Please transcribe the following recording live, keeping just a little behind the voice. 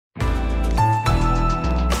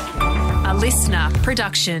listener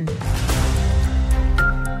production.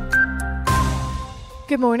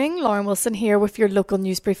 Good morning, Lauren Wilson here with your local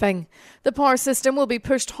news briefing. The power system will be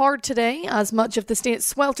pushed hard today as much of the state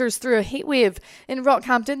swelters through a heatwave. In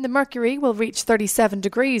Rockhampton, the mercury will reach 37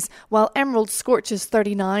 degrees, while Emerald scorches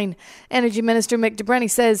 39. Energy Minister Mick de Brenny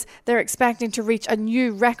says they're expecting to reach a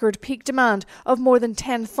new record peak demand of more than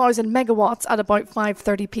 10,000 megawatts at about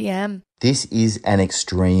 5:30pm. This is an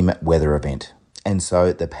extreme weather event, and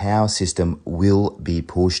so the power system will be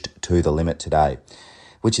pushed to the limit today,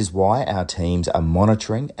 which is why our teams are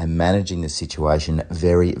monitoring and managing the situation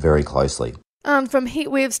very, very closely. And from heat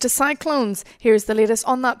waves to cyclones, here's the latest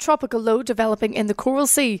on that tropical low developing in the Coral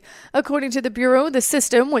Sea. According to the Bureau, the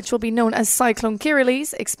system, which will be known as Cyclone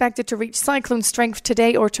Kirrilies, expected to reach cyclone strength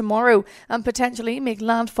today or tomorrow and potentially make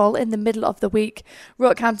landfall in the middle of the week.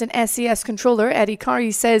 Rockhampton SCS controller Eddie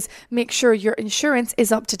Curry says make sure your insurance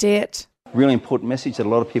is up to date. Really important message that a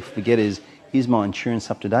lot of people forget is my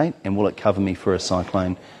insurance up to date, and will it cover me for a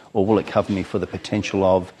cyclone, or will it cover me for the potential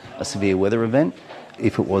of a severe weather event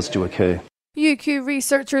if it was to occur? UQ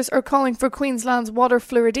researchers are calling for Queensland's water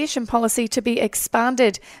fluoridation policy to be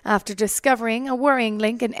expanded after discovering a worrying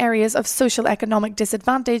link in areas of socio-economic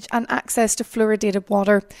disadvantage and access to fluoridated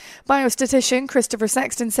water. Biostatistician Christopher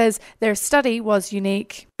Sexton says their study was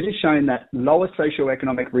unique. It has shown that lower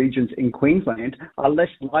socio-economic regions in Queensland are less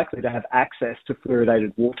likely to have access to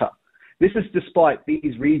fluoridated water. This is despite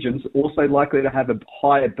these regions also likely to have a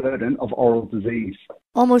higher burden of oral disease.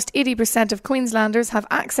 Almost 80% of Queenslanders have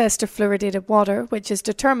access to fluoridated water, which is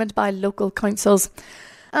determined by local councils.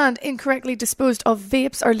 And incorrectly disposed of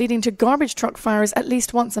vapes are leading to garbage truck fires at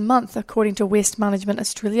least once a month, according to Waste Management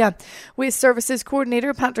Australia. Waste Services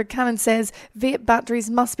Coordinator Patrick Cannon says vape batteries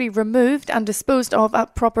must be removed and disposed of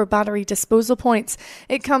at proper battery disposal points.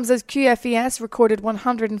 It comes as QFES recorded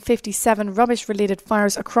 157 rubbish-related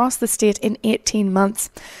fires across the state in 18 months.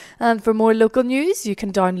 And for more local news, you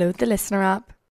can download the Listener app.